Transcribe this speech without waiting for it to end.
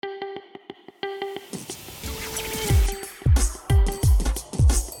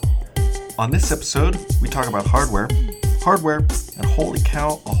On this episode, we talk about hardware, and holy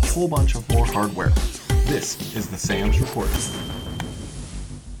cow, a whole bunch of more hardware. This is the Sam's Report.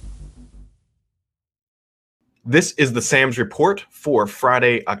 This is the Sam's Report for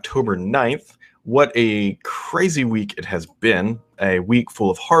Friday, October 9th. What a crazy week it has been. A week full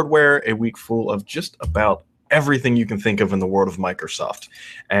of hardware, a week full of just about everything you can think of in the world of Microsoft.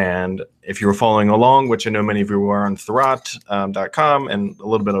 And if you were following along, which I know many of you are on Thurrott.com and a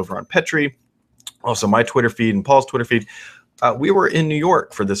little bit over on Petri, also my Twitter feed and Paul's Twitter feed, we were in New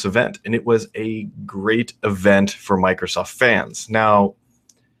York for this event, and it was a great event for Microsoft fans. Now,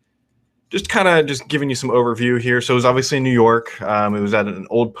 just giving you some overview here. So it was obviously in New York. It was at an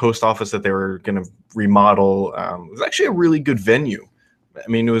old post office that they were going to remodel. It was actually a really good venue. I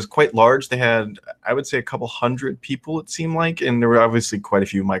mean, it was quite large. They had, I would say, a couple hundred people, it seemed like, and there were obviously quite a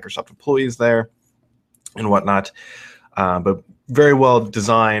few Microsoft employees there and whatnot. But very well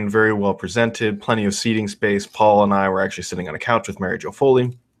designed, very well presented, plenty of seating space. Paul and I were actually sitting on a couch with Mary Jo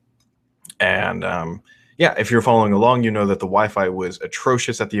Foley. And yeah, if you're following along, you know that the Wi-Fi was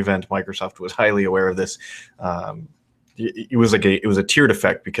atrocious at the event. Microsoft was highly aware of this. It was a tiered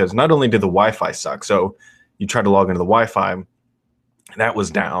effect because not only did the Wi-Fi suck, so you tried to log into the Wi-Fi, that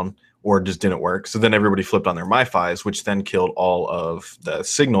was down or just didn't work. So then everybody flipped on their MiFis, which then killed all of the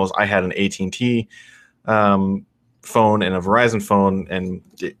signals. I had an AT&T phone and a Verizon phone, and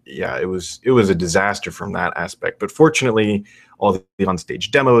it was a disaster from that aspect. But fortunately, all the on-stage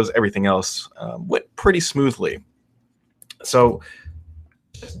demos, everything else went pretty smoothly. So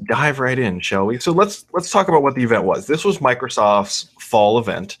dive right in, shall we? So let's talk about what the event was. This was Microsoft's fall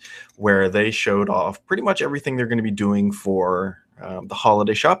event where they showed off pretty much everything they're going to be doing for the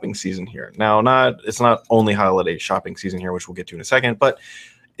holiday shopping season here. Now, it's not only holiday shopping season here, which we'll get to in a second, but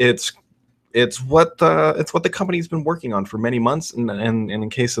it's what the company's been working on for many months, and in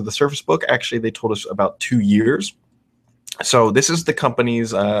case of the Surface Book, actually they told us about 2 years. So this is the company's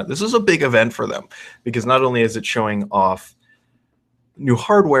this is a big event for them because not only is it showing off new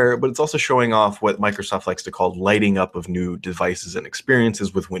hardware, but it's also showing off what Microsoft likes to call lighting up of new devices and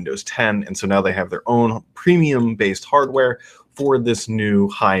experiences with Windows 10. And so now they have their own premium-based hardware for this new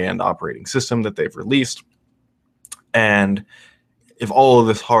high-end operating system that they've released. And if all of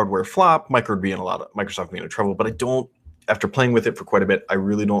this hardware flopped, Microsoft would be in trouble. But after playing with it for quite a bit, I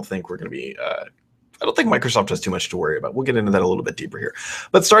really don't think we're going to be I don't think Microsoft has too much to worry about. We'll get into that a little bit deeper here.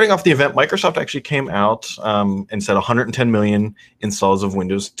 But starting off the event, Microsoft actually came out and said 110 million installs of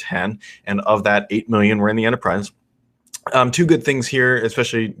Windows 10, and of that, 8 million were in the enterprise. Two good things here,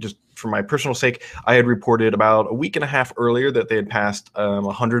 especially just for my personal sake. I had reported about a week and a half earlier that they had passed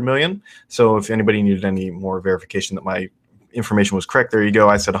 100 million. So if anybody needed any more verification that my information was correct, there you go.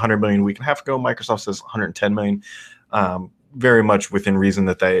 I said 100 million a week and a half ago. Microsoft says 110 million. Very much within reason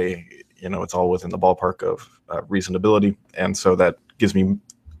that they, it's all within the ballpark of reasonability. And so that gives me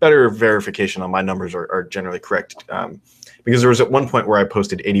better verification on my numbers are generally correct. Because there was at one point where I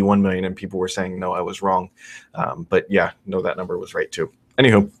posted 81 million and people were saying, no, I was wrong. But yeah, no, that number was right too.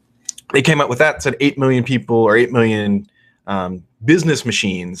 Anywho, they came out with that, said 8 million people or 8 million business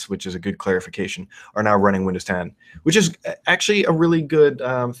machines, which is a good clarification, are now running Windows 10, which is actually a really good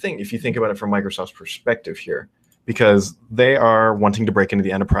thing if you think about it from Microsoft's perspective here, because they are wanting to break into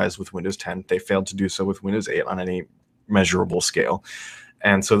the enterprise with Windows 10. They failed to do so with Windows 8 on any measurable scale.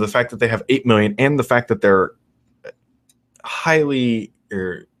 And so the fact that they have 8 million and the fact that they're highly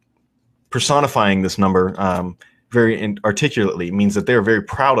personifying this number very articulately means that they're very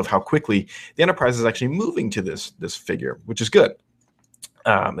proud of how quickly the enterprise is actually moving to this figure, which is good.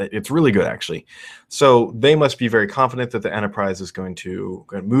 It's really good, actually. So they must be very confident that the enterprise is going to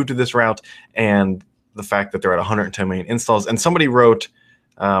move to this route, and the fact that they're at 110 million installs. And somebody wrote,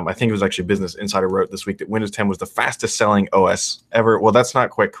 I think it was actually Business Insider wrote this week, that Windows 10 was the fastest selling OS ever. Well, that's not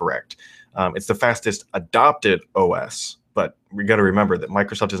quite correct. It's the fastest adopted OS, but we got to remember that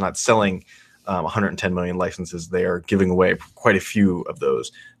Microsoft is not selling 110 million licenses. They are giving away quite a few of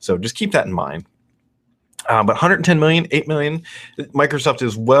those. So just keep that in mind. But 110 million, 8 million, Microsoft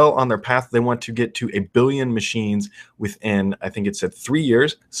is well on their path. They want to get to 1 billion machines within, I think it said 3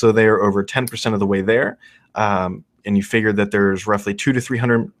 years. So they are over 10% of the way there. And you figure that there's roughly 200 to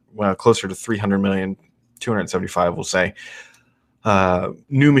 300, well, closer to 300 million, 275, we'll say,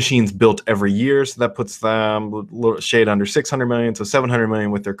 new machines built every year. So that puts them a little shade under 600 million, so 700 million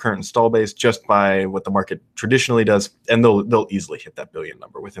with their current install base, just by what the market traditionally does. And they'll easily hit that billion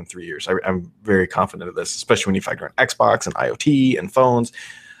number within 3 years. I'm very confident of this, especially when you factor in Xbox and IoT and phones.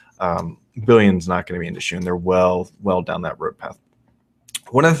 Billion's not going to be an issue, and they're well down that road path.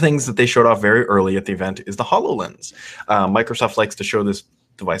 One of the things that they showed off very early at the event is the HoloLens. Microsoft likes to show this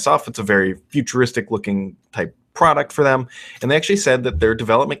device off. It's a very futuristic looking type product for them. And they actually said that their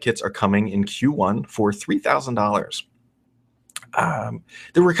development kits are coming in Q1 for $3,000.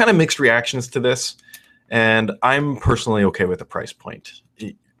 There were kind of mixed reactions to this, and I'm personally okay with the price point.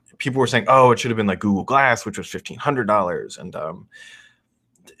 People were saying, oh, it should have been like Google Glass, which was $1,500. And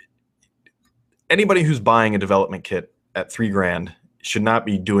anybody who's buying a development kit at $3,000 should not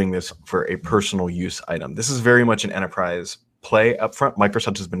be doing this for a personal use item. This is very much an enterprise play up front.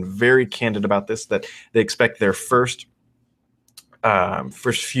 Microsoft has been very candid about this, that they expect their first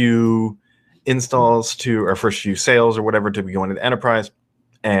few installs to, or first few sales or whatever, to be going to the enterprise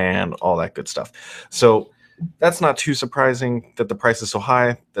and all that good stuff. So that's not too surprising that the price is so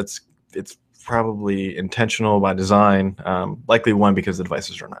high. It's probably intentional by design. Likely, one, because the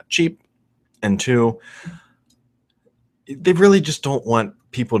devices are not cheap, and two, they really just don't want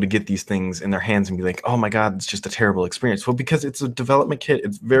people to get these things in their hands and be like, oh my God, it's just a terrible experience. Well, because it's a development kit,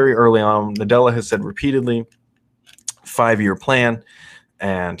 it's very early on. Nadella has said repeatedly, 5-year plan.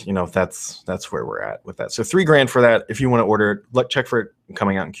 And, you know, that's where we're at with that. So $3,000 for that. If you want to order it, check for it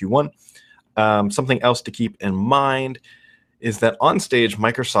coming out in Q1. Something else to keep in mind is that on stage,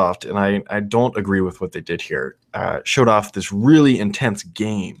 Microsoft, and I don't agree with what they did here, showed off this really intense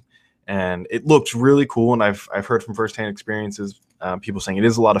game. And it looks really cool, and I've heard from firsthand experiences, people saying it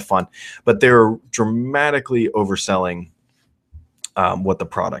is a lot of fun, but they're dramatically overselling what the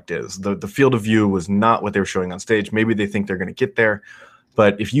product is. The field of view was not what they were showing on stage. Maybe they think they're going to get there,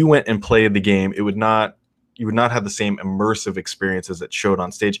 but if you went and played the game, you would not have the same immersive experiences that showed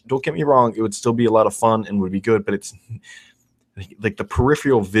on stage. Don't get me wrong, it would still be a lot of fun and would be good, but it's like the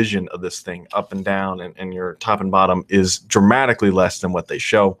peripheral vision of this thing up and down and your top and bottom is dramatically less than what they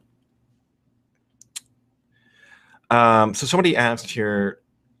show. So somebody asked here,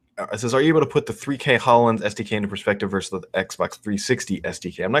 it says, are you able to put the 3K HoloLens SDK into perspective versus the Xbox 360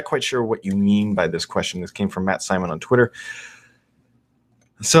 SDK? I'm not quite sure what you mean by this question. This came from Matt Simon on Twitter.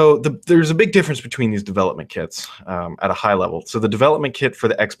 So there's a big difference between these development kits at a high level. So the development kit for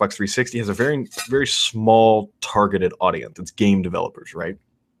the Xbox 360 has a very, very small targeted audience. It's game developers, right?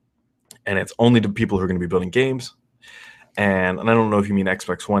 And it's only to people who are going to be building games. And I don't know if you mean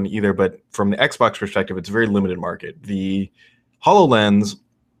Xbox One either, but from the Xbox perspective, it's a very limited market. The HoloLens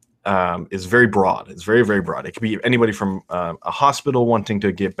is very broad. It's very, very broad. It could be anybody from a hospital wanting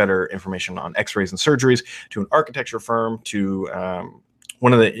to get better information on x-rays and surgeries, to an architecture firm, to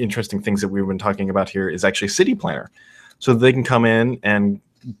one of the interesting things that we've been talking about here is actually city planner. So they can come in and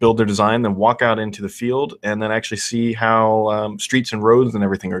build their design, then walk out into the field, and then actually see how streets and roads and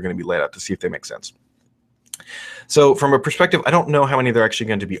everything are going to be laid out to see if they make sense. So from a perspective, I don't know how many they're actually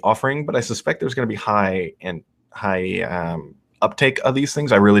going to be offering, but I suspect there's going to be high uptake of these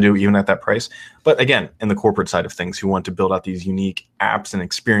things. I really do, even at that price. But again, in the corporate side of things, who want to build out these unique apps and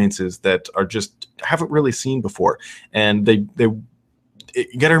experiences that are just haven't really seen before. And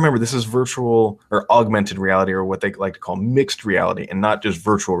you got to remember, this is virtual or augmented reality, or what they like to call mixed reality, and not just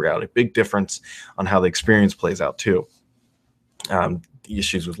virtual reality. Big difference on how the experience plays out too. The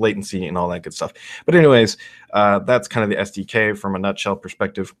issues with latency and all that good stuff. But anyways, that's kind of the SDK from a nutshell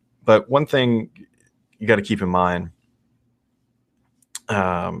perspective. But one thing you got to keep in mind,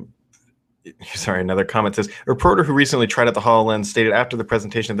 sorry, another comment says, a reporter who recently tried out the HoloLens stated after the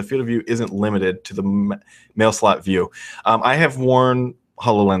presentation that the field of view isn't limited to the mail slot view. I have worn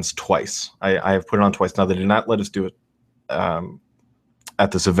HoloLens twice. I have put it on twice. Now, they did not let us do it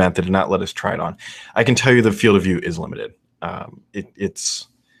at this event. They did not let us try it on. I can tell you the field of view is limited. It's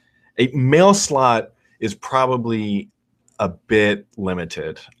a mail slot is probably a bit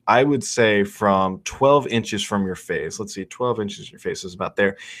limited. I would say from 12 inches from your face, let's see, 12 inches from your face is about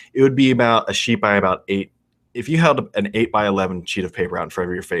there. It would be about a sheet by about 8. If you held an 8 by 11 sheet of paper out in front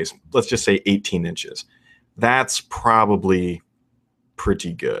of your face, let's just say 18 inches. That's probably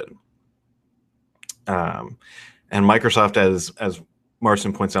pretty good. And Microsoft, as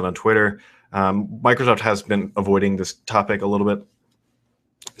Marcin points out on Twitter, Microsoft has been avoiding this topic a little bit.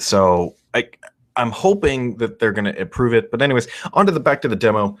 So I'm hoping that they're going to improve it. But anyways, back to the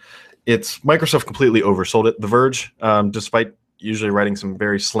demo. It's Microsoft completely oversold it. The Verge, despite usually writing some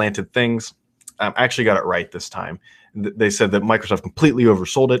very slanted things, actually got it right this time. They said that Microsoft completely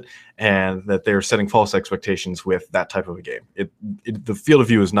oversold it and that they're setting false expectations with that type of a game. The field of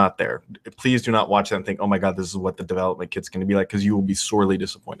view is not there. Please do not watch that and think, oh my God, this is what the development kit's going to be like, because you will be sorely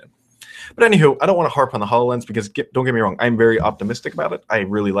disappointed. But anywho, I don't want to harp on the HoloLens because, don't get me wrong, I'm very optimistic about it. I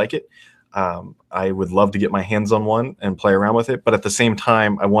really like it. I would love to get my hands on one and play around with it. But at the same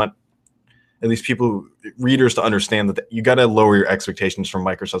time, I want at least readers to understand that you got to lower your expectations from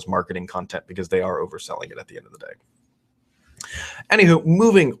Microsoft's marketing content, because they are overselling it at the end of the day. Anywho,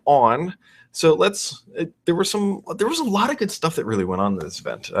 moving on. So there was a lot of good stuff that really went on in this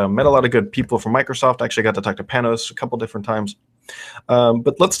event. Met a lot of good people from Microsoft. Actually got to talk to Panos a couple different times.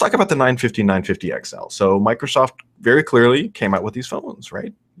 But let's talk about the 950, 950 XL. So Microsoft very clearly came out with these phones,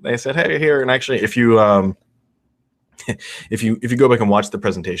 right? They said, hey, here, and actually, if you if you go back and watch the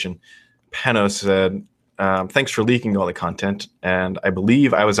presentation, Panos said, thanks for leaking all the content. And I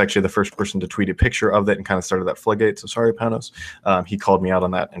believe I was actually the first person to tweet a picture of it and kind of started that floodgate. So sorry, Panos. He called me out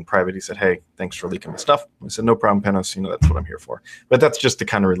on that in private. He said, hey, thanks for leaking the stuff. I said, no problem, Panos. That's what I'm here for. But that's just the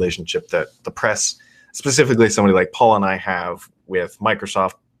kind of relationship that the press, specifically somebody like Paul and I, have with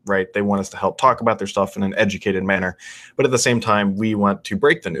Microsoft, right? They want us to help talk about their stuff in an educated manner. But at the same time, we want to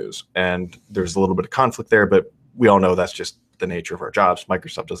break the news. And there's a little bit of conflict there, but we all know that's just the nature of our jobs.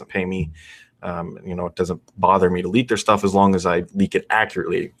 Microsoft doesn't pay me. It doesn't bother me to leak their stuff as long as I leak it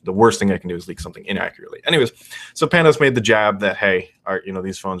accurately. The worst thing I can do is leak something inaccurately. Anyways, so Panos made the jab that, hey,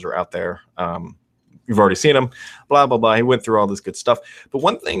 these phones are out there. You've already seen them, blah, blah, blah. He went through all this good stuff. But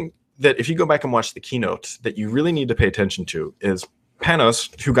one thing that if you go back and watch the keynote that you really need to pay attention to is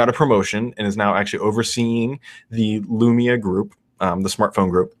Panos, who got a promotion and is now actually overseeing the Lumia group, the smartphone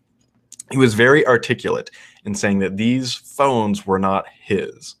group. He was very articulate in saying that these phones were not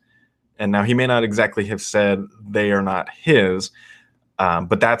his. And now he may not exactly have said they are not his,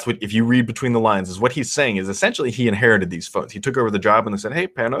 but that's what, if you read between the lines, is what he's saying is essentially he inherited these phones. He took over the job and they said, hey,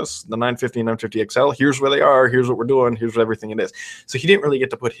 Panos, the 950 and 950 XL, here's where they are, here's what we're doing, here's what everything it is. So he didn't really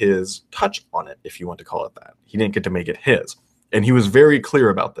get to put his touch on it, if you want to call it that. He didn't get to make it his. And he was very clear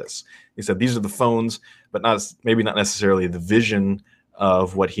about this. He said, these are the phones, but maybe not necessarily the vision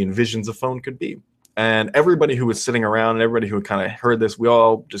of what he envisions a phone could be. And everybody who was sitting around and everybody who kind of heard this, we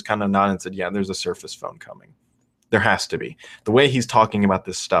all just kind of nodded and said, yeah, there's a Surface phone coming. There has to be. The way he's talking about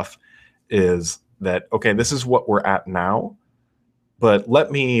this stuff is that, okay, this is what we're at now, but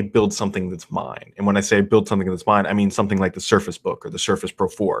let me build something that's mine. And when I say build something that's mine, I mean something like the Surface Book or the Surface Pro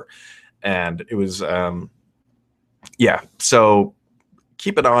 4. And it was, so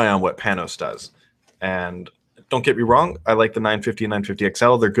keep an eye on what Panos does. And don't get me wrong, I like the 950 and 950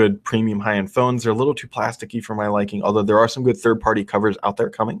 XL. They're good premium high-end phones. They're a little too plasticky for my liking, although there are some good third-party covers out there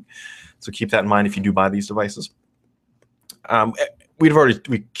coming. So keep that in mind if you do buy these devices.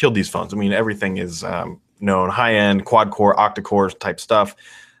 We killed these phones. I mean, everything is known, high-end, quad-core, octa-core type stuff.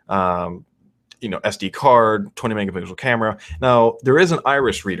 SD card, 20 megapixel camera. Now, there is an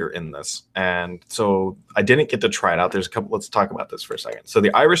iris reader in this, and so I didn't get to try it out. There's a couple. Let's talk about this for a second. So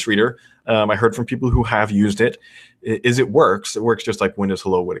the iris reader, I heard from people who have used it, it works. It works just like Windows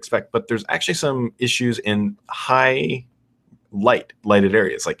Hello would expect, but there's actually some issues in high lighted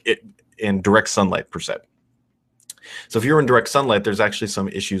areas, like in direct sunlight per se. So if you're in direct sunlight, there's actually some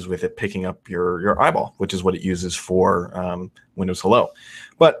issues with it picking up your eyeball, which is what it uses for Windows Hello.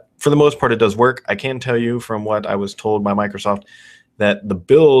 But for the most part, it does work. I can tell you from what I was told by Microsoft that the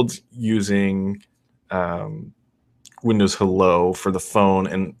builds using Windows Hello for the phone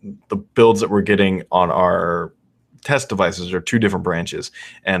and the builds that we're getting on our test devices are two different branches.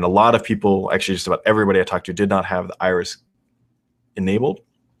 And a lot of people, actually just about everybody I talked to, did not have the iris enabled.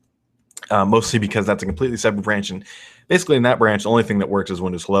 Mostly because that's a completely separate branch, and basically in that branch, the only thing that works is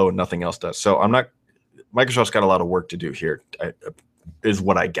Windows Hello and nothing else does. So Microsoft's got a lot of work to do here, is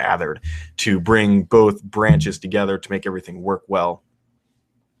what I gathered, to bring both branches together to make everything work well.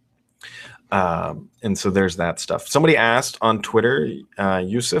 And so there's that stuff. Somebody asked on Twitter,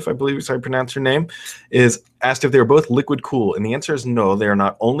 Yusuf, I believe is how you pronounce your name, asked if they were both liquid cooled, and the answer is no. They are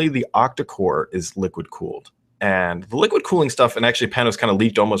not. Only the octa-core is liquid cooled. And the liquid cooling stuff, and actually Panos kind of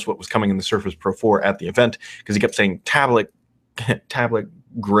leaked almost what was coming in the Surface Pro 4 at the event, because he kept saying tablet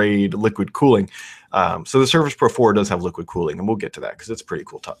grade liquid cooling. So the Surface Pro 4 does have liquid cooling, and we'll get to that because it's pretty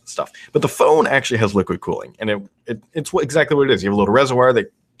cool stuff. But the phone actually has liquid cooling, and it's exactly what it is. You have a little reservoir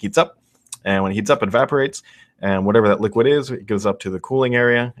that heats up, and when it heats up, it evaporates, and whatever that liquid is, it goes up to the cooling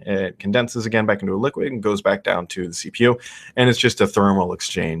area, it condenses again back into a liquid, and goes back down to the CPU, and it's just a thermal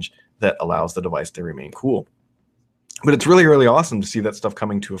exchange that allows the device to remain cool. But it's really, really awesome to see that stuff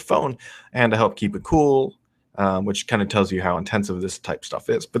coming to a phone and to help keep it cool, which kind of tells you how intensive this type stuff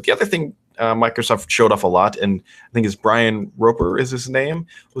is. But the other thing Microsoft showed off a lot, and I think it's Brian Roper is his name,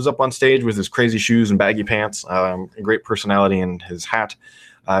 was up on stage with his crazy shoes and baggy pants, a great personality in his hat,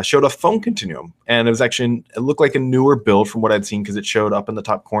 showed off Phone Continuum. And it looked like a newer build from what I'd seen, because it showed up in the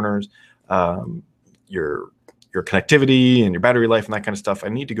top corners, your connectivity and your battery life and that kind of stuff. I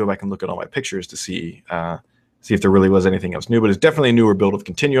need to go back and look at all my pictures to see if there really was anything else new, but it's definitely a newer build of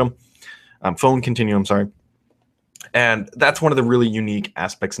Continuum, Phone Continuum, sorry. And that's one of the really unique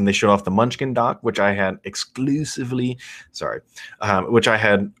aspects. And they showed off the Munchkin dock, which I had exclusively, which I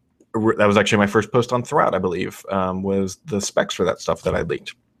had, that was actually my first post on Throughout, I believe, was the specs for that stuff that I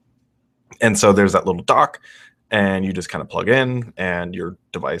leaked. And so there's that little dock, and you just kind of plug in, and your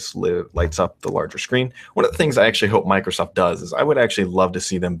device lights up the larger screen. One of the things I actually hope Microsoft does is I would actually love to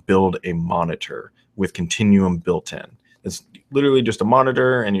see them build a monitor with Continuum built in. It's literally just a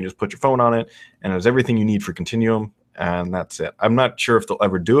monitor, and you just put your phone on it, and it has everything you need for Continuum, and that's it. I'm not sure if they'll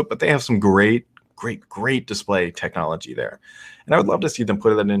ever do it, but they have some great display technology there. And I would love to see them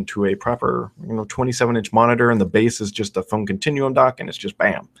put that into a proper 27-inch monitor, and the base is just a phone Continuum dock, and it's just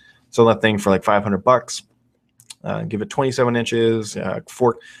bam. So that thing for like $500. Give it 27 inches,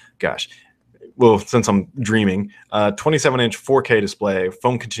 well, since I'm dreaming, 27-inch 4K display,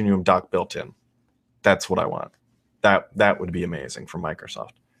 phone Continuum dock built in. That's what I want. That would be amazing for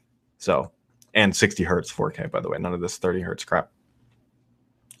Microsoft. So, and 60 hertz 4K, by the way, none of this 30 hertz crap.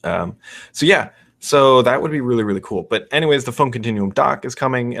 So yeah, so that would be really, really cool. But anyways, the phone Continuum dock is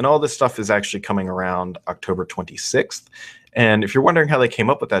coming, and all this stuff is actually coming around October 26th. And if you're wondering how they came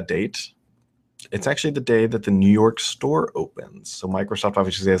up with that date, it's actually the day that the New York store opens. So Microsoft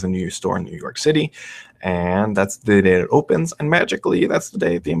obviously has a new store in New York City, and that's the day it opens. And magically, that's the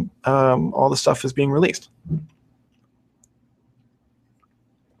day all the stuff is being released.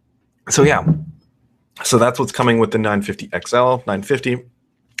 So yeah, so that's what's coming with the 950 XL, 950.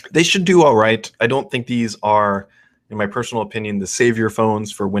 They should do all right. I don't think these are, in my personal opinion, the savior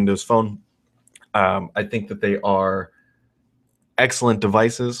phones for Windows Phone. I think that they are excellent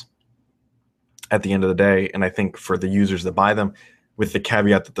devices at the end of the day, and I think for the users that buy them, with the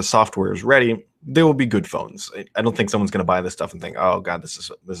caveat that the software is ready, they will be good phones. I don't think someone's going to buy this stuff and think, oh god, this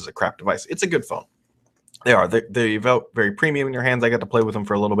is a crap device. It's a good phone. They are. They felt very premium in your hands. I got to play with them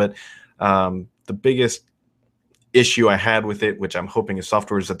for a little bit. The biggest issue I had with it, which I'm hoping is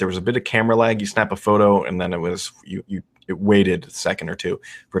software, is that there was a bit of camera lag. You snap a photo, and then it waited a second or two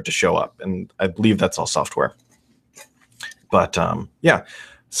for it to show up, and I believe that's all software. But yeah,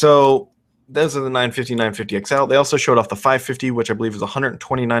 so those are the 950, 950 XL. They also showed off the 550, which I believe is a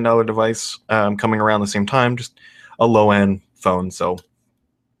 $129 device, coming around the same time, just a low-end phone, so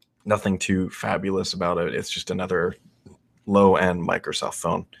nothing too fabulous about it. It's just another low-end Microsoft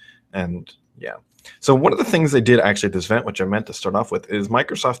phone. And yeah, so one of the things they did actually at this event, which I meant to start off with, is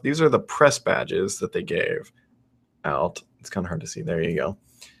Microsoft, these are the press badges that they gave out. It's kind of hard to see. There you go.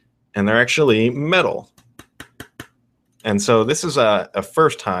 And they're actually metal. And so this is a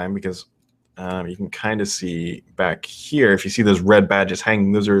first time, because you can kind of see back here, if you see those red badges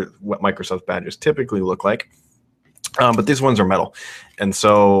hanging, those are what Microsoft badges typically look like. But these ones are metal. And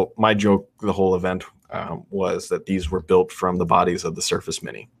so my joke the whole event was that these were built from the bodies of the Surface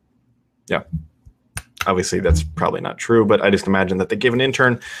Mini. Yeah. Obviously, that's probably not true, but I just imagine that they gave an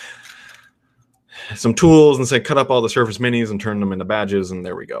intern some tools and said, cut up all the Surface Minis and turn them into badges, and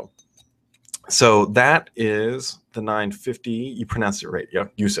there we go. So that is the 950. You pronounced it right. Yeah,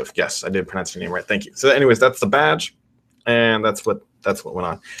 Yusuf. Yes, I did pronounce your name right. Thank you. So anyways, that's the badge, and that's what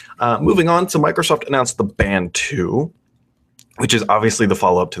went on. Moving on, so Microsoft announced the Band 2, which is obviously the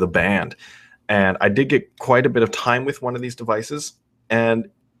follow-up to the Band. And I did get quite a bit of time with one of these devices. And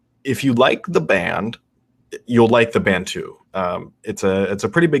if you like the Band, you'll like the Band 2. It's a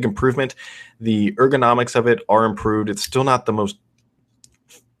pretty big improvement. The ergonomics of it are improved. It's still not the most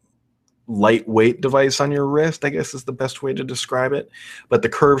lightweight device on your wrist, I guess is the best way to describe it. But the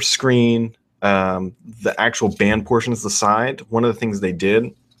curved screen, the actual band portions, the side, one of the things they did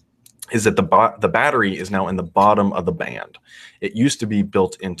is that the battery is now in the bottom of the band. It used to be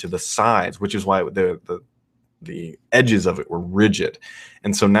built into the sides, which is why the edges of it were rigid.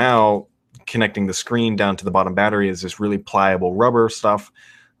 And so now connecting the screen down to the bottom battery is this really pliable rubber stuff.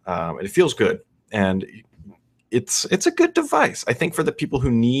 It feels good, and it's a good device. I think for the people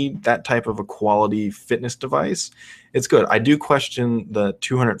who need that type of a quality fitness device, it's good. I do question the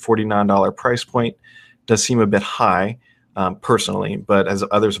 $249 price point. Does seem a bit high, personally, but as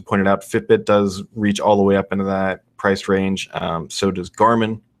others have pointed out, Fitbit does reach all the way up into that price range. So does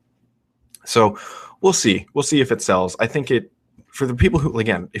Garmin. So we'll see. We'll see if it sells. I think for the people who,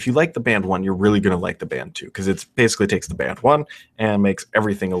 again, if you like the Band 1, you're really going to like the Band 2, because it basically takes the Band 1 and makes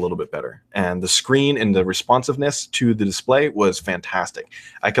everything a little bit better. And the screen and the responsiveness to the display was fantastic.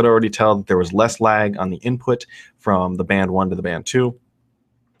 I could already tell that there was less lag on the input from the Band 1 to the Band 2.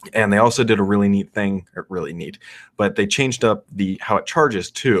 And they also did a really neat thing, or really neat, but they changed up how it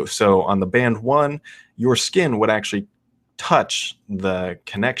charges too. So on the Band 1, your skin would actually touch the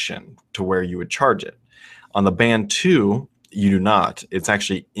connection to where you would charge it. On the Band 2, you do not. It's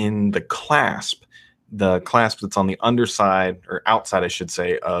actually in the clasp the clasp that's on the underside, or outside, I should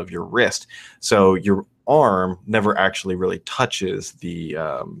say, of your wrist. So your arm never actually really touches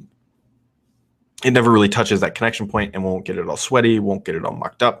it never really touches that connection point and won't get it all sweaty, won't get it all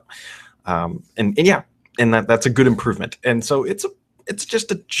mucked up. And yeah, and that's a good improvement. And so it's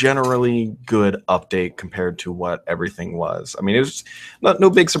just a generally good update compared to what everything was. I mean, it was no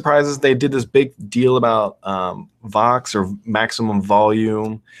big surprises. They did this big deal about Vox, or maximum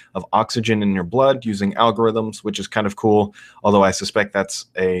volume of oxygen in your blood, using algorithms, which is kind of cool. Although I suspect that's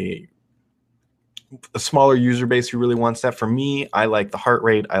a smaller user base who really wants that. For me, I like the heart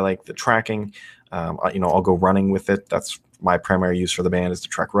rate. I like the tracking. I'll go running with it. That's my primary use for the band, is to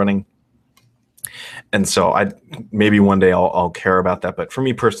track running. And so maybe one day I'll care about that, but for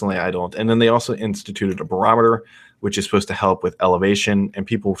me personally, I don't. And then they also instituted a barometer, which is supposed to help with elevation. And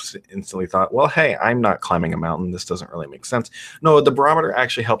people instantly thought, well, hey, I'm not climbing a mountain. This doesn't really make sense. No, the barometer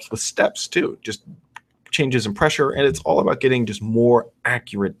actually helps with steps too, just changes in pressure. And it's all about getting just more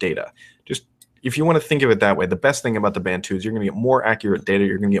accurate data. Just if you want to think of it that way, the best thing about the Band 2 is you're going to get more accurate data.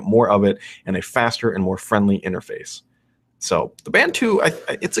 You're going to get more of it in a faster and more friendly interface. So the Band 2,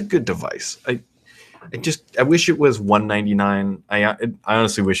 it's a good device. I wish it was $199. I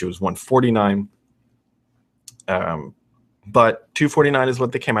honestly wish it was $149. But $249 is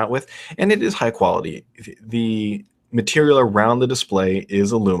what they came out with, and it is high quality. The material around the display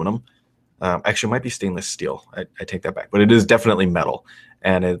is aluminum. Actually, it might be stainless steel. I take that back, but it is definitely metal,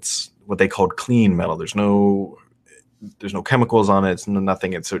 and it's what they called clean metal. There's no chemicals on it. It's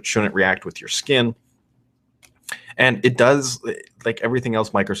nothing. So it shouldn't react with your skin. And it does, like everything else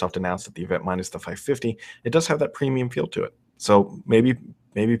Microsoft announced at the event, minus the 550, it does have that premium feel to it. So maybe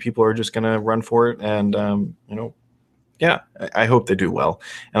people are just going to run for it. And, yeah, I hope they do well.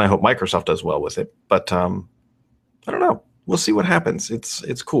 And I hope Microsoft does well with it. But I don't know. We'll see what happens.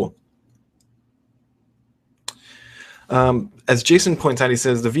 It's cool. As Jason points out, he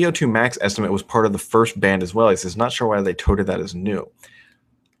says the VO2 max estimate was part of the first band as well. He says, not sure why they touted that as new.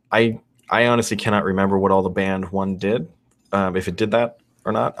 I honestly cannot remember what all the Band 1 did, if it did that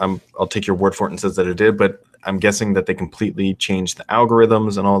or not. I'll take your word for it and says that it did, but I'm guessing that they completely changed the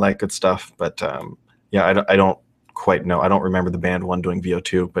algorithms and all that good stuff. But yeah, I don't quite know. I don't remember the Band 1 doing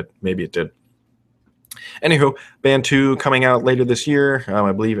VO2, but maybe it did. Anywho, Band 2 coming out later this year,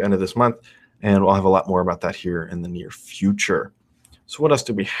 I believe end of this month, and we'll have a lot more about that here in the near future. So what else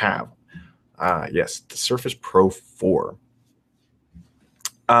do we have? Yes, the Surface Pro 4.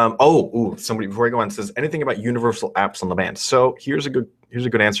 Somebody before I go on says anything about universal apps on the Band. So here's a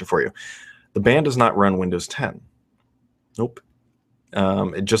good answer for you. The Band does not run Windows 10. Nope.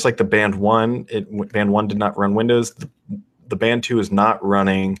 Just like the Band 1, Band 1 did not run Windows. The Band 2 is not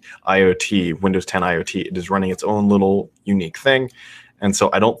running IoT, Windows 10 IoT. It is running its own little unique thing. And so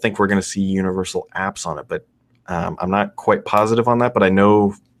I don't think we're going to see universal apps on it, but I'm not quite positive on that, but I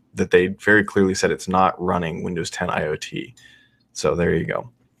know that they very clearly said it's not running Windows 10 IoT. So there you go.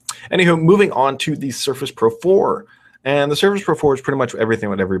 Anywho, moving on to the Surface Pro 4. And the Surface Pro 4 is pretty much everything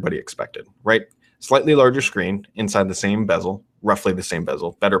what everybody expected, right? Slightly larger screen inside the same bezel, roughly the same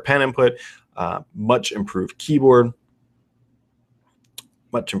bezel, better pen input, much improved keyboard.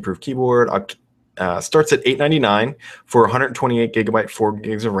 Starts at $899 for 128 gigabyte, 4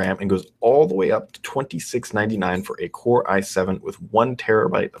 gigs of RAM, and goes all the way up to $2699 for a Core i7 with 1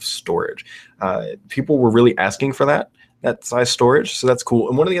 terabyte of storage. People were really asking for that size storage, so that's cool.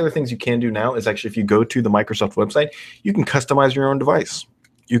 And one of the other things you can do now is actually, if you go to the Microsoft website, you can customize your own device.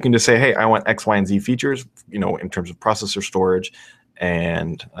 You can just say, hey, I want X, Y, and Z features, in terms of processor, storage,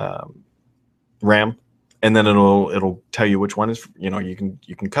 and RAM, and then it'll tell you which one is, you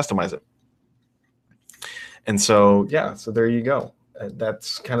can customize it. And so, yeah, so there you go.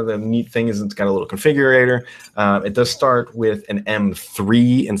 That's kind of the neat thing, is it's got a little configurator. It does start with an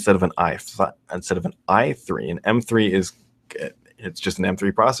M3 instead of an i3. An M3 it's just an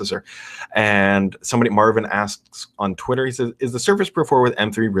M3 processor. And Marvin asks on Twitter, he says, is the Surface Pro 4 with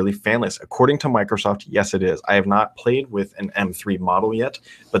M3 really fanless? According to Microsoft, yes, it is. I have not played with an M3 model yet,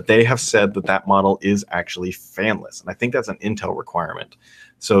 but they have said that model is actually fanless. And I think that's an Intel requirement.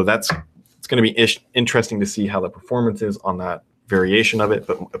 So it's going to be interesting to see how the performance is on that variation of it.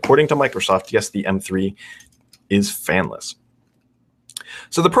 But according to Microsoft, yes, the M3 is fanless.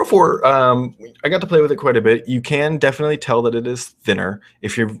 So the Pro 4, I got to play with it quite a bit. You can definitely tell that it is thinner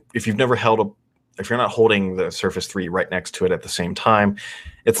if you've never if you're not holding the Surface 3 right next to it at the same time.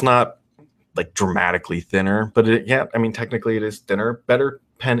 It's not like dramatically thinner, but technically it is thinner. Better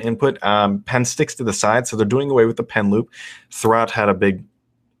pen input. Pen sticks to the side, so they're doing away with the pen loop. Thurrott had a big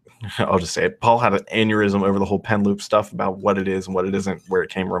I'll just say it. Paul had an aneurysm over the whole pen loop stuff about what it is and what it isn't, where it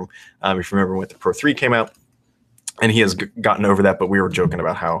came from. If you remember when the Pro 3 came out, and he has gotten over that, but we were joking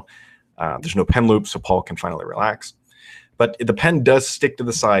about how there's no pen loop, so Paul can finally relax. But the pen does stick to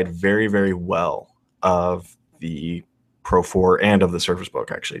the side very, very well of the Pro 4 and of the Surface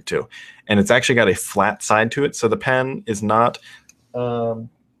Book, actually, too. And it's actually got a flat side to it, so the pen is not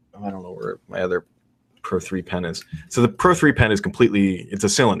I don't know where my other Pro 3 pen is. So the Pro 3 pen is completely, it's a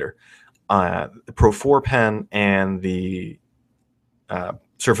cylinder. The Pro 4 pen and the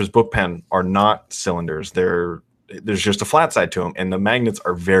Surface Book pen are not cylinders. There's just a flat side to them, and the magnets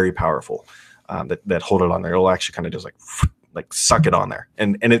are very powerful that hold it on there. It'll actually kind of just like suck it on there,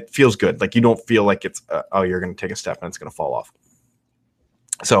 and it feels good. Like you don't feel like it's oh, you're going to take a step and it's going to fall off.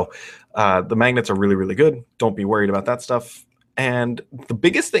 So the magnets are really, really good. Don't be worried about that stuff. And the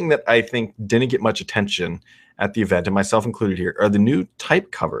biggest thing that I think didn't get much attention at the event, and myself included here, are the new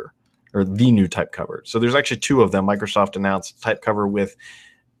type cover, or the new type cover. So there's actually two of them. Microsoft announced type cover with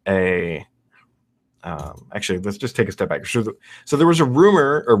a actually, let's just take a step back. So there was a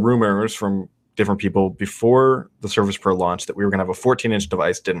rumor, or rumors from different people before the Surface Pro launched, that we were going to have a 14-inch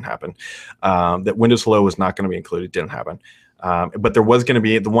device. Didn't happen. That Windows Hello was not going to be included. Didn't happen. But there was going to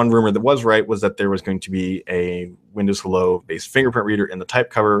be, the one rumor that was right was that there was going to be a Windows Hello based fingerprint reader in the type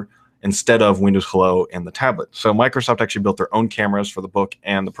cover instead of Windows Hello in the tablet. So Microsoft actually built their own cameras for the Book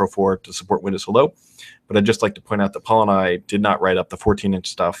and the Pro 4 to support Windows Hello. But I'd just like to point out that Paul and I did not write up the 14-inch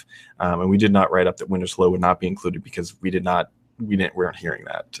stuff, and we did not write up that Windows Hello would not be included because we weren't hearing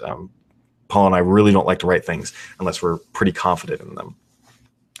that. Paul and I really don't like to write things unless we're pretty confident in them.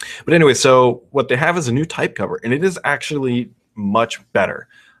 But anyway, so what they have is a new type cover, and it is actually much better.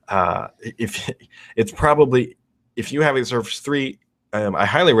 If you have a Surface 3, I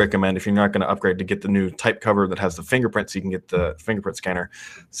highly recommend, if you're not going to upgrade, to get the new type cover that has the fingerprint, so you can get the fingerprint scanner,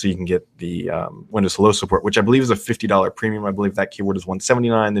 so you can get the Windows Hello support, which I believe is a $50 premium. I believe that keyboard is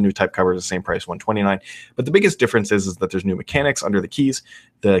 $179. The new type cover is the same price, $129. But the biggest difference is that there's new mechanics under the keys.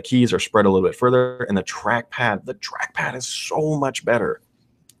 The keys are spread a little bit further, and the trackpad is so much better.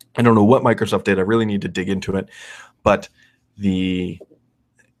 I don't know what Microsoft did. I really need to dig into it, but the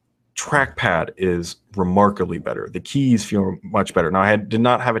trackpad is remarkably better. The keys feel much better. Now, I did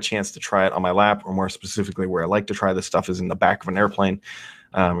not have a chance to try it on my lap, or more specifically, where I like to try this stuff is in the back of an airplane,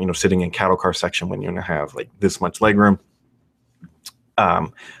 sitting in cattle car section when you're going to have like this much legroom.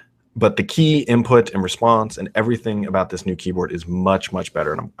 But the key input and response and everything about this new keyboard is much, much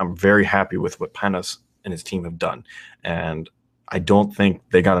better. And I'm very happy with what Panos and his team have done. And I don't think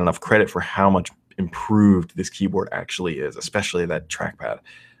they got enough credit for how much improved this keyboard actually is, especially that trackpad.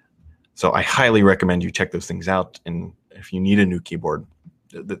 So I highly recommend you check those things out. And if you need a new keyboard,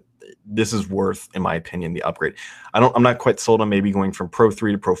 this is worth, in my opinion, the upgrade. I'm not quite sold on maybe going from Pro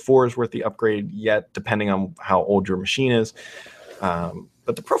 3 to Pro 4 is worth the upgrade yet, depending on how old your machine is.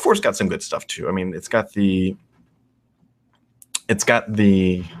 But the Pro 4's got some good stuff too. I mean, it's got the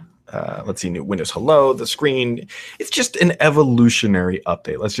let's see, new Windows Hello, the screen. It's just an evolutionary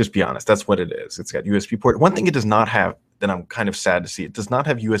update. Let's just be honest. That's what it is. It's got USB port. One thing it does not have, that I'm kind of sad to see, it does not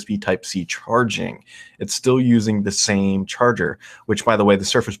have USB Type-C charging. It's still using the same charger, which, by the way, the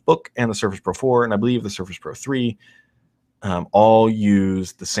Surface Book and the Surface Pro 4, and I believe the Surface Pro 3, all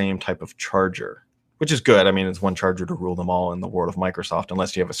use the same type of charger, which is good. I mean, it's one charger to rule them all in the world of Microsoft,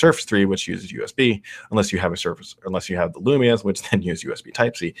 unless you have a Surface 3, which uses USB, unless you have the Lumias, which then use USB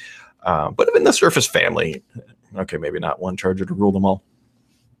Type-C. But in the Surface family, okay, maybe not one charger to rule them all.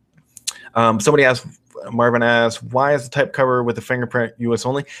 Marvin asked, why is the type cover with the fingerprint US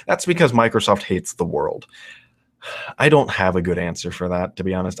only? That's because Microsoft hates the world. I don't have a good answer for that, to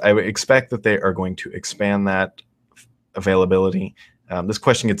be honest. I would expect that they are going to expand that availability. This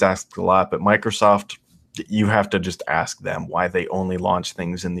question gets asked a lot, but Microsoft, you have to just ask them why they only launch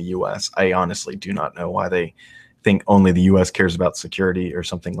things in the US. I honestly do not know why they think only the US cares about security or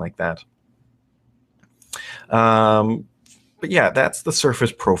something like that. But yeah, that's the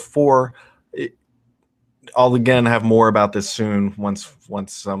Surface Pro 4. I'll again have more about this soon once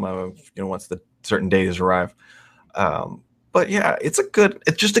the certain days arrive. But yeah, it's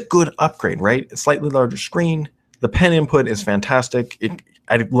just a good upgrade, right? A slightly larger screen. The pen input is fantastic. If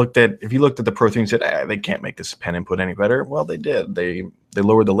you looked at the Pro 3 and said, they can't make this pen input any better, well, they did. They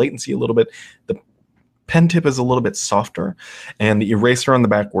lowered the latency a little bit. The pen tip is a little bit softer, and the eraser on the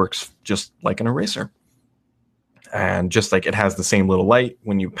back works just like an eraser. And just like it has the same little light,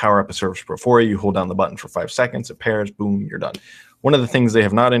 when you power up a Surface Pro 4, you hold down the button for 5 seconds, it pairs, boom, you're done. One of the things they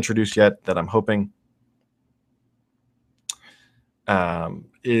have not introduced yet that I'm hoping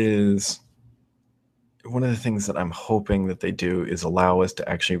one of the things that I'm hoping that they do is allow us to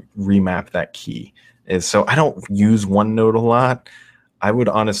actually remap that key. So I don't use OneNote a lot. I would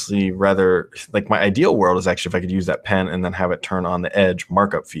honestly rather, like, my ideal world is actually if I could use that pen and then have it turn on the Edge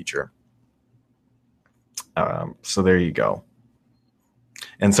markup feature. So there you go.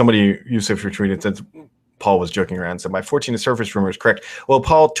 And somebody, Yusuf, retweeted, said Paul was joking around, said my 14 inch surface rumor is correct. Well,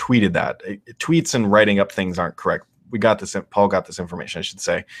 Paul tweeted that. Tweets and writing up things aren't correct. We got this. Paul got this information, I should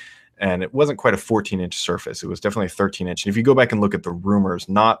say. And it wasn't quite a 14-inch surface. It was definitely a 13-inch. And if you go back and look at the rumors,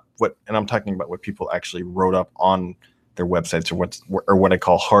 not what, and I'm talking about what people actually wrote up on their websites, or what I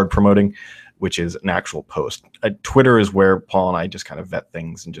call hard promoting, which is an actual post. Twitter is where Paul and I just kind of vet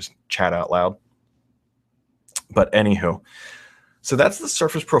things and just chat out loud. But anywho, so that's the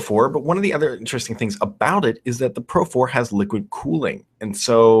Surface Pro 4. But one of the other interesting things about it is that the Pro 4 has liquid cooling. And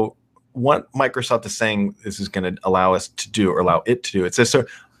so what Microsoft is saying this is going to allow us to do, or allow it to do, it says, so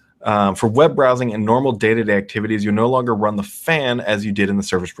for web browsing and normal day-to-day activities, you no longer run the fan as you did in the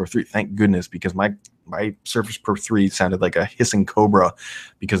Surface Pro 3. Thank goodness, because my Surface Pro 3 sounded like a hissing cobra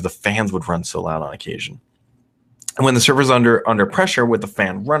because the fans would run so loud on occasion. And when the server is under pressure with the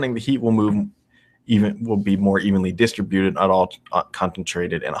fan running, the heat will be more evenly distributed, not all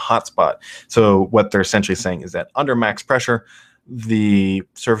concentrated in a hot spot. So what they're essentially saying is that under max pressure, the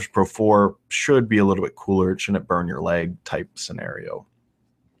Surface Pro 4 should be a little bit cooler. It shouldn't burn your leg type scenario.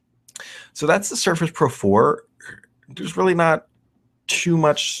 So that's the Surface Pro 4. There's really not too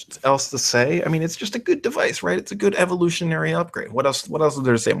much else to say. I mean, it's just a good device, right? It's a good evolutionary upgrade. What else is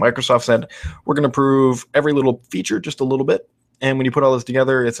there to say? Microsoft said, we're going to improve every little feature just a little bit. And when you put all this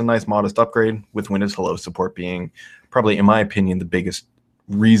together, it's a nice modest upgrade, with Windows Hello support being probably, in my opinion, the biggest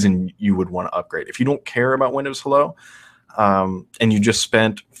reason you would want to upgrade. If you don't care about Windows Hello, and you just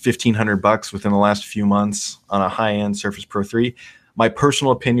spent $1,500 within the last few months on a high-end Surface Pro 3, my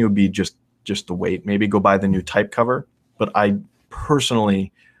personal opinion would be just to wait. Maybe go buy the new type cover. But I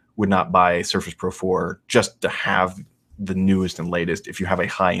personally would not buy a Surface Pro 4 just to have the newest and latest if you have a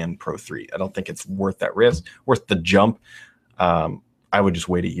high-end Pro 3. I don't think it's worth that risk, worth the jump. I would just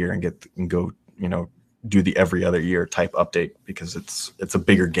wait a year and go, do the every other year type update, because it's a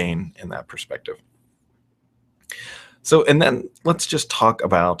bigger gain in that perspective. So, and then let's just talk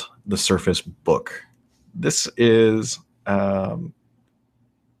about the Surface Book. This is,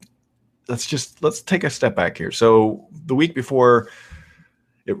 let's take a step back here. So the week before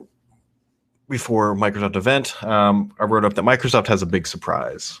Microsoft event, I wrote up that Microsoft has a big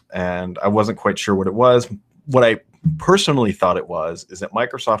surprise, and I wasn't quite sure what it was. What I personally thought it was is that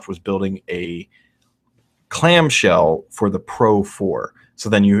Microsoft was building a clamshell for the Pro 4. So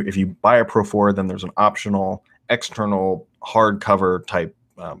then if you buy a Pro 4, then there's an optional external hardcover type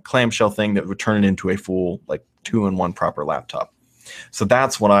clamshell thing that would turn it into a full, like, 2-in-1 proper laptop. So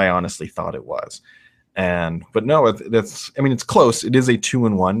that's what I honestly thought it was. But no, it's close. It is a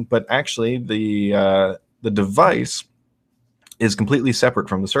 2-in-1, but actually the device is completely separate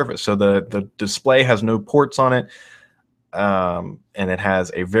from the Surface. So the display has no ports on it, and it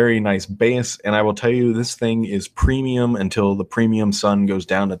has a very nice base. And I will tell you, this thing is premium until the premium sun goes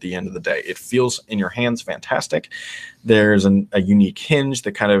down at the end of the day. It feels in your hands fantastic. There's a unique hinge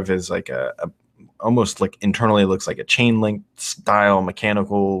that kind of is like almost like internally looks like a chain link style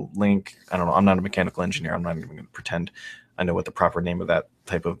mechanical link. I don't know. I'm not a mechanical engineer. I'm not even going to pretend I know what the proper name of that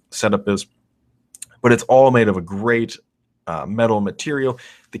type of setup is. But it's all made of a great metal material.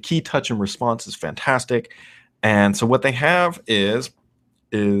 The key touch and response is fantastic. And so what they have is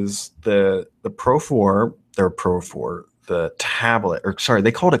the Pro 4, the tablet, or sorry,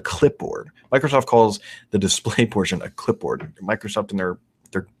 they call it a clipboard. Microsoft calls the display portion a clipboard. Microsoft in their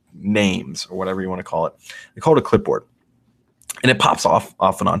names, or whatever you want to call it, they call it a clipboard. And it pops off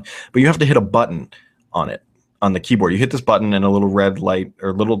and on, but you have to hit a button on it, on the keyboard. You hit this button and a little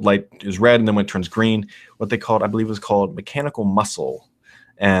light is red, and then when it turns green, what they called, I believe, is called mechanical muscle.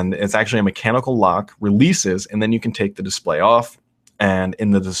 And it's actually a mechanical lock, releases, and then you can take the display off. And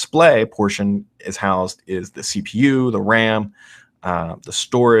in the display portion is housed the CPU, the RAM, the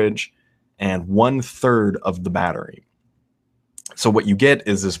storage, and 1/3 of the battery. So what you get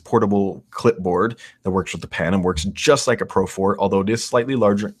is this portable clipboard that works with the pen and works just like a Pro 4, although it is slightly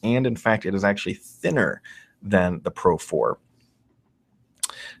larger, and in fact, it is actually thinner than the Pro 4.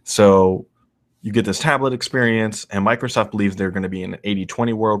 So you get this tablet experience, and Microsoft believes they're going to be in an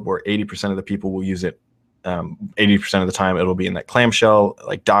 80-20 world where 80% of the people will use it. 80% of the time it'll be in that clamshell,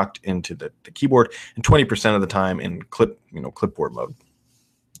 like docked into the keyboard, and 20% of the time in clipboard mode.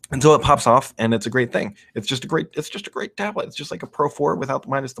 And so it pops off, and it's a great thing. It's just a great tablet. It's just like a Pro 4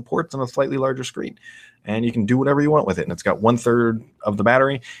 minus the ports and a slightly larger screen. And you can do whatever you want with it. And it's got 1/3 of the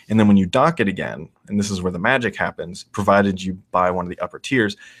battery. And then when you dock it again, and this is where the magic happens, provided you buy one of the upper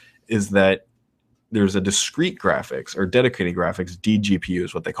tiers, is that there's a discrete graphics or dedicated graphics, DGPU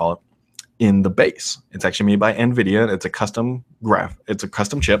is what they call it, in the base. It's actually made by NVIDIA. It's a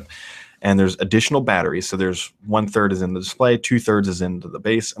custom chip, and there's additional batteries. So there's 1/3 is in the display, 2/3 is into the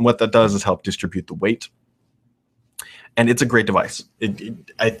base. And what that does is help distribute the weight. And it's a great device.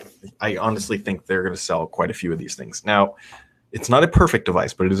 I honestly think they're going to sell quite a few of these things. Now, it's not a perfect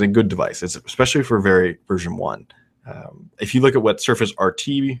device, but it is a good device. It's especially for version 1. If you look at what Surface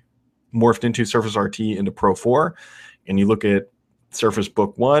RT morphed into, Surface RT into Pro 4, and you look at Surface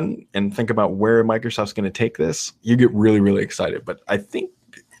Book 1 and think about where Microsoft's going to take this, you get really, really excited. But I think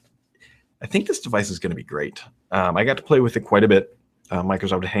this device is going to be great. I got to play with it quite a bit.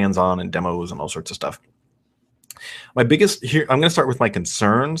 Microsoft hands-on and demos and all sorts of stuff. I'm going to start with my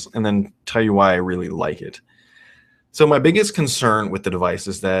concerns and then tell you why I really like it. So my biggest concern with the device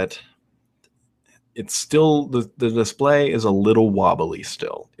is that it's still, the display is a little wobbly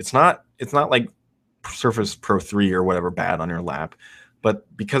still. It's not like Surface Pro 3 or whatever bad on your lap, but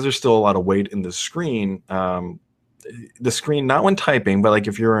because there's still a lot of weight in the screen, not when typing, but like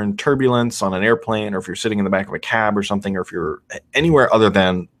if you're in turbulence on an airplane, or if you're sitting in the back of a cab or something, or if you're anywhere other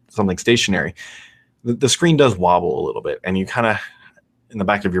than something stationary, the screen does wobble a little bit, and you kind of, in the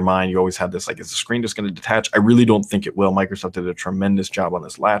back of your mind, you always have this, like, is the screen just going to detach? I really don't think it will. Microsoft did a tremendous job on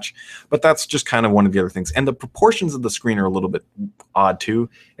this latch, but that's just kind of one of the other things. And the proportions of the screen are a little bit odd too.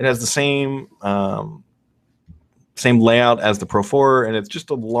 It has the same layout as the Pro 4, and it's just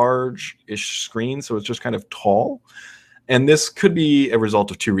a large-ish screen, so it's just kind of tall. And this could be a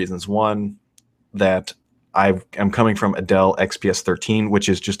result of two reasons. One, that I'm coming from a Dell XPS 13, which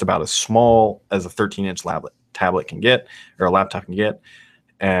is just about as small as a 13-inch tablet can get, or a laptop can get.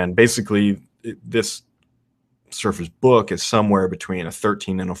 And basically, this Surface Book is somewhere between a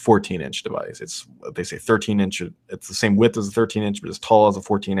 13 and a 14-inch device. It's, they say 13-inch. It's the same width as a 13-inch, but as tall as a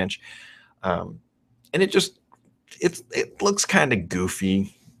 14-inch. And it looks kind of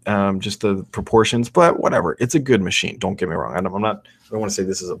goofy, just the proportions, but whatever. It's a good machine. Don't get me wrong. I don't want to say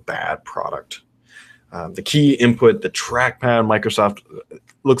this is a bad product. The key input, the trackpad, Microsoft,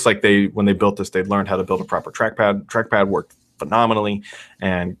 looks like when they built this, they learned how to build a proper trackpad. Trackpad worked phenomenally,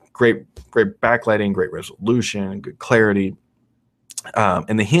 and great backlighting, great resolution, good clarity.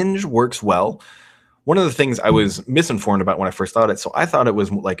 And the hinge works well. One of the things I was misinformed about when I first thought it, so I thought it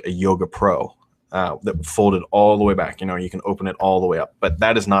was like a Yoga Pro that folded all the way back. You know, you can open it all the way up, but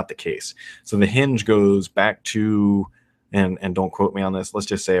that is not the case. So the hinge goes back to, and don't quote me on this, let's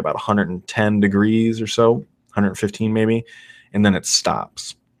just say about 110 degrees or so, 115 maybe, and then it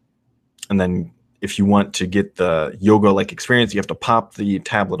stops. And then if you want to get the yoga-like experience, you have to pop the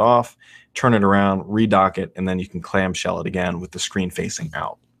tablet off, turn it around, redock it, and then you can clamshell it again with the screen facing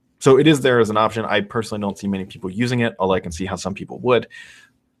out. So it is there as an option. I personally don't see many people using it, although I can see how some people would,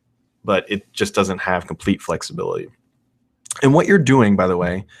 but it just doesn't have complete flexibility. And what you're doing, by the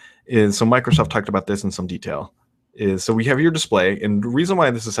way, is, so Microsoft talked about this in some detail, is, so we have your display, and the reason why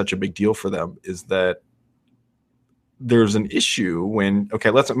this is such a big deal for them is that there's an issue when, okay,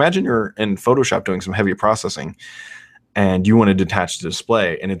 let's imagine you're in Photoshop doing some heavy processing and you want to detach the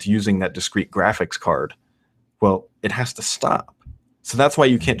display and it's using that discrete graphics card. Well, it has to stop. So that's why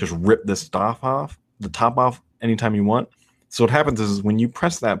you can't just rip this the top off anytime you want. So what happens is when you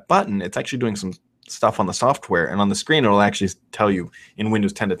press that button, it's actually doing some stuff on the software, and on the screen it'll actually tell you, in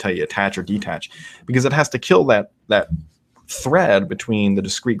Windows 10, to tell you attach or detach, because it has to kill that thread between the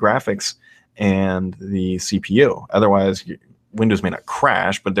discrete graphics and the CPU. Otherwise, Windows may not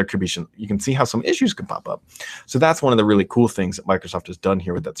crash, but there could be some, you can see how some issues could pop up. So that's one of the really cool things that Microsoft has done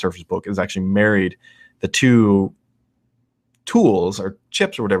here with that Surface Book, is actually married the two tools or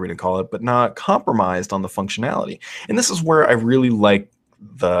chips or whatever you call it, but not compromised on the functionality. And this is where I really like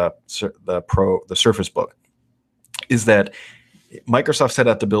the Surface Book, is that Microsoft set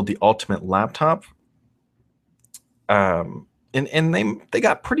out to build the ultimate laptop, and they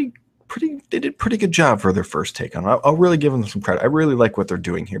got they did pretty good job for their first take on it. I'll really give them some credit. I really like what they're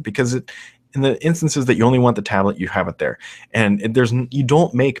doing here, because in the instances that you only want the tablet, you have it there, and you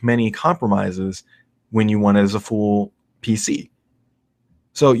don't make many compromises when you want it as a full PC.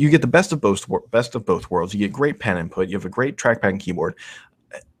 So you get the best of both worlds. You get great pen input. You have a great trackpad and keyboard.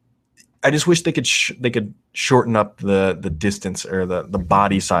 I just wish they could shorten up the distance, or the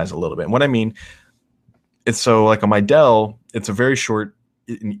body size a little bit. And what I mean is, so like on my Dell, it's a very short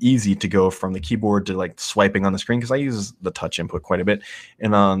and easy to go from the keyboard to like swiping on the screen, because I use the touch input quite a bit.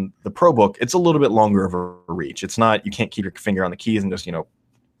 And on the ProBook, it's a little bit longer of a reach. It's not, you can't keep your finger on the keys and just,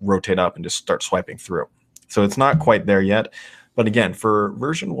 rotate up and just start swiping through. So it's not quite there yet. But again, for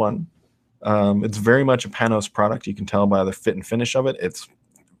version 1, It's very much a Panos product. You can tell by the fit and finish of it. It's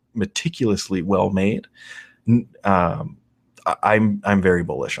meticulously well made. I'm very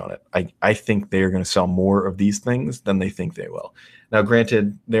bullish on it. I think they are going to sell more of these things than they think they will. Now,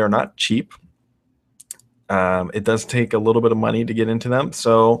 granted, they are not cheap. It does take a little bit of money to get into them.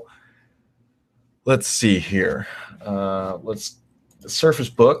 So let's see here. The Surface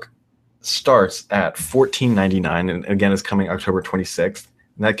Book starts at $14.99, and again, is coming October 26th.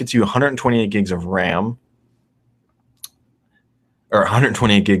 And that gets you 128 gigs of RAM, or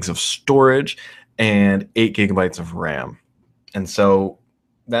 128 gigs of storage, and 8 gigabytes of RAM. And so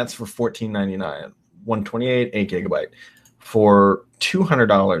that's for $14.99. 128, 8 gigabyte. For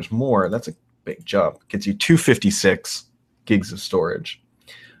 $200 more, that's a big jump. Gets you 256 gigs of storage.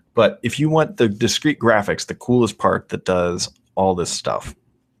 But if you want the discrete graphics, the coolest part that does all this stuff,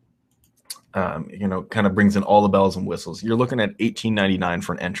 kind of brings in all the bells and whistles, you're looking at $18.99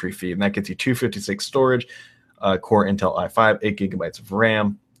 for an entry fee, and that gets you 256 storage, Core Intel i5, 8 gigabytes of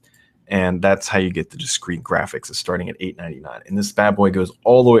RAM, and that's how you get the discrete graphics. It's starting at $8.99, and this bad boy goes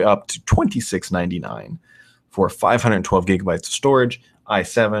all the way up to $26.99 for 512 gigabytes of storage,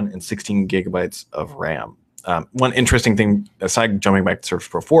 i7, and 16 gigabytes of RAM. One interesting thing, aside jumping back to Surface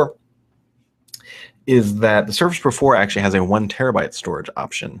Pro 4, is that the Surface Pro 4 actually has a 1 terabyte storage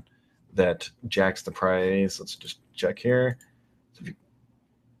option that jacks the price. Let's just check here. So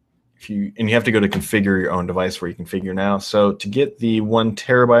if you have to go to configure your own device, where you configure now. So to get the 1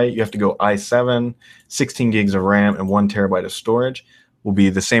 terabyte, you have to go i7, 16 gigs of RAM, and 1 terabyte of storage. Will be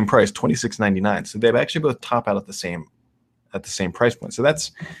the same price, $26.99. So they've actually both top out at the same price point. So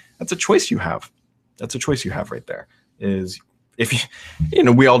that's a choice you have. That's a choice you have right there. Is if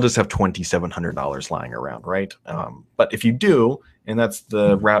we all just have $2,700 lying around, right? But if you do, and that's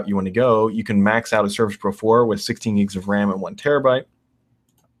the route you want to go, you can max out a Surface Pro 4 with 16 gigs of RAM and 1 terabyte,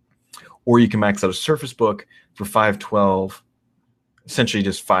 or you can max out a Surface Book for 512, essentially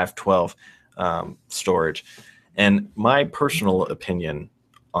just 512 storage. And my personal opinion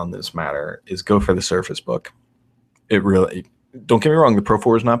on this matter is go for the Surface Book. It really, don't get me wrong, the Pro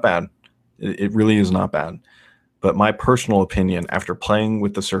 4 is not bad. It really is not bad. But my personal opinion after playing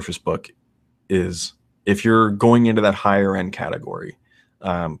with the Surface Book is, if you're going into that higher end category,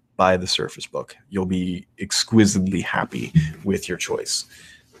 buy the Surface Book. You'll be exquisitely happy with your choice.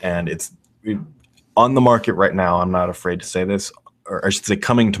 And it's on the market right now. I'm not afraid to say this, or I should say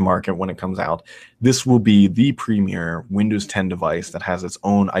coming to market when it comes out. This will be the premier Windows 10 device that has its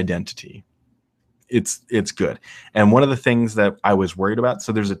own identity. It's good. And one of the things that I was worried about,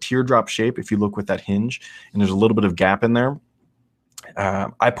 so there's a teardrop shape if you look with that hinge, and there's a little bit of gap in there.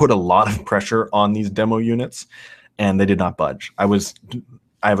 I put a lot of pressure on these demo units, and they did not budge. I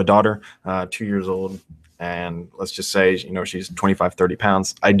have a daughter, 2 years old, and let's just say, she's 25, 30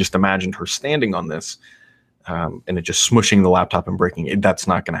 pounds. I just imagined her standing on this, and it just smushing the laptop and breaking it. That's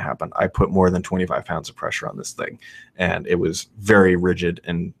not going to happen. I put more than 25 pounds of pressure on this thing, and it was very rigid,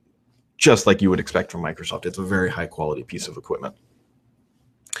 and just like you would expect from Microsoft. It's a very high quality piece of equipment.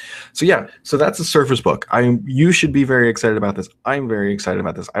 So yeah, so that's the Surface Book. You should be very excited about this. I'm very excited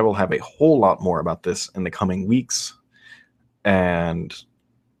about this. I will have a whole lot more about this in the coming weeks. And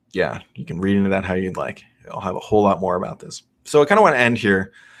yeah, you can read into that how you'd like. I'll have a whole lot more about this. So I kind of want to end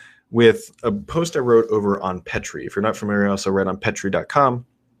here with a post I wrote over on Petri. If you're not familiar, I also read on Petri.com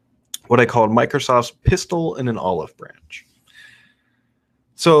what I called Microsoft's pistol in an olive branch.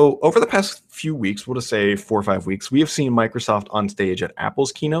 So over the past few weeks, we'll just say 4 or 5 weeks, we have seen Microsoft on stage at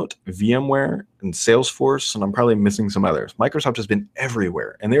Apple's keynote, VMware, and Salesforce, and I'm probably missing some others. Microsoft has been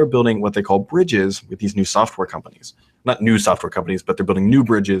everywhere, and they're building what they call bridges with these new software companies. Not new software companies, but they're building new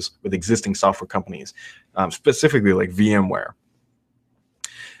bridges with existing software companies, specifically like VMware.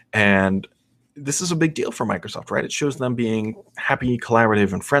 And this is a big deal for Microsoft, right? It shows them being happy,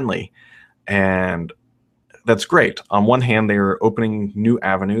 collaborative, and friendly. And that's great. On one hand, they are opening new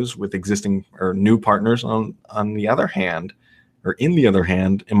avenues with existing or new partners. On the other hand, or in the other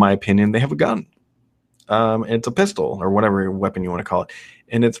hand, in my opinion, they have a gun. It's a pistol or whatever weapon you want to call it.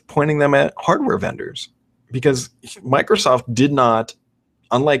 And it's pointing them at hardware vendors, because Microsoft did not,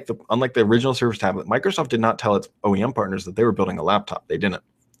 unlike the original Surface tablet, Microsoft did not tell its OEM partners that they were building a laptop. They didn't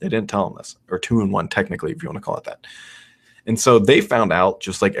tell them this, or 2-in-1 technically, if you want to call it that. And so they found out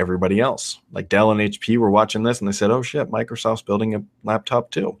just like everybody else. Like Dell and HP were watching this and they said, oh shit, Microsoft's building a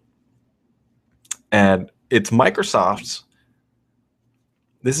laptop too. And this is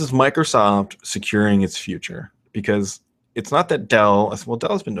Microsoft securing its future, because it's not that Dell's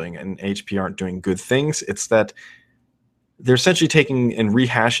been doing it and HP aren't doing good things. It's that they're essentially taking and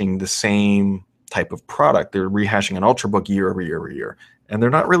rehashing the same type of product. They're rehashing an Ultrabook year over year over year, and they're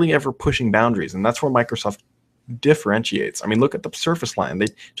not really ever pushing boundaries. And that's where Microsoft differentiates. I mean, look at the Surface line. They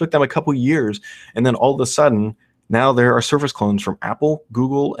took them a couple years, and then all of a sudden, now there are Surface clones from Apple,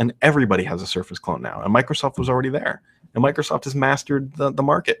 Google, and everybody has a Surface clone now. And Microsoft was already there. And Microsoft has mastered the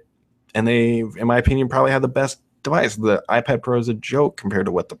market. And they, in my opinion, probably have the best device. The iPad Pro is a joke compared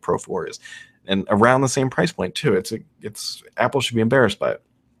to what the Pro 4 is. And around the same price point, too. It's Apple should be embarrassed by it.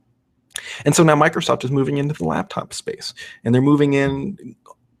 And so now Microsoft is moving into the laptop space. And they're moving in,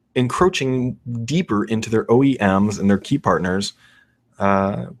 encroaching deeper into their OEMs and their key partners'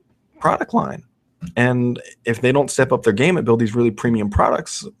 product line. And if they don't step up their game and build these really premium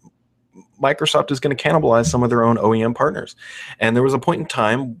products, Microsoft is going to cannibalize some of their own OEM partners. And there was a point in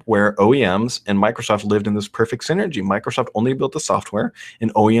time where OEMs and Microsoft lived in this perfect synergy. Microsoft only built the software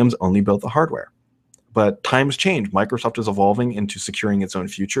and OEMs only built the hardware. But times change. Microsoft is evolving into securing its own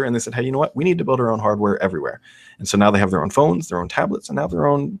future. And they said, hey, you know what? We need to build our own hardware everywhere. And so now they have their own phones, their own tablets, and now their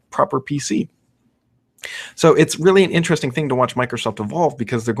own proper PC. So it's really an interesting thing to watch Microsoft evolve,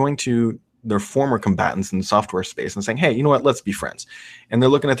 because they're going to their former combatants in the software space and saying, hey, you know what, let's be friends. And they're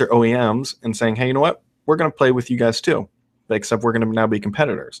looking at their OEMs and saying, hey, you know what, we're going to play with you guys too, except we're going to now be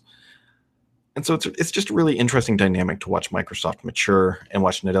competitors. And so it's just a really interesting dynamic to watch Microsoft mature and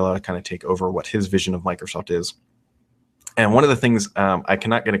watch Nadella kind of take over what his vision of Microsoft is. And one of the things I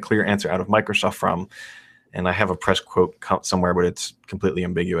cannot get a clear answer out of Microsoft from, and I have a press quote somewhere, but it's completely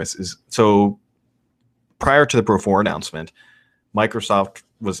ambiguous, is so prior to the Pro 4 announcement, Microsoft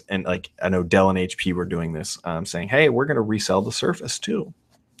was, and like I know Dell and HP were doing this, saying, hey, we're going to resell the Surface too.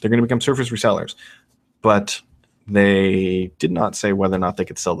 They're going to become Surface resellers. But they did not say whether or not they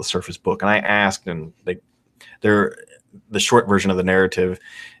could sell the Surface Book. And I asked, and the short version of the narrative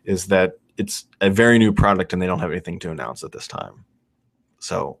is that it's a very new product and they don't have anything to announce at this time.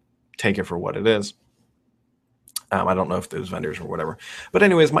 So take it for what it is. I don't know if there's vendors or whatever. But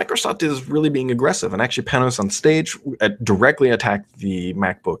anyways, Microsoft is really being aggressive. And actually, Panos on stage directly attacked the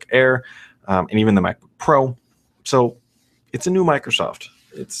MacBook Air and even the MacBook Pro. So it's a new Microsoft.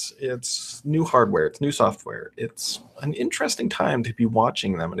 It's new hardware. It's new software. It's an interesting time to be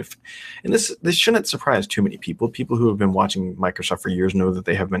watching them. And this shouldn't surprise too many people. People who have been watching Microsoft for years know that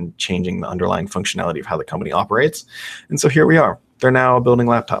they have been changing the underlying functionality of how the company operates. And so here we are. They're now building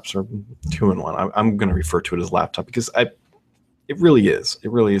laptops, or 2-in-1. I'm going to refer to it as laptop because it really is. It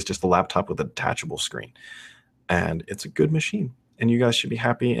really is just a laptop with a detachable screen. And it's a good machine. And you guys should be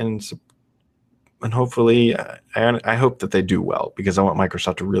happy, and hopefully, I hope that they do well, because I want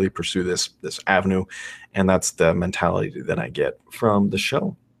Microsoft to really pursue this avenue, and that's the mentality that I get from the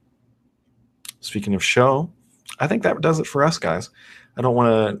show. Speaking of show, I think that does it for us, guys. I don't want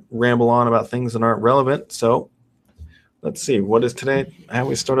to ramble on about things that aren't relevant, so let's see. What is today? I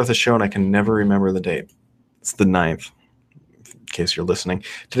always start off the show, and I can never remember the date. It's the 9th, in case you're listening.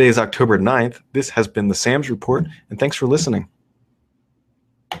 Today is October 9th. This has been the Sam's Report, and thanks for listening.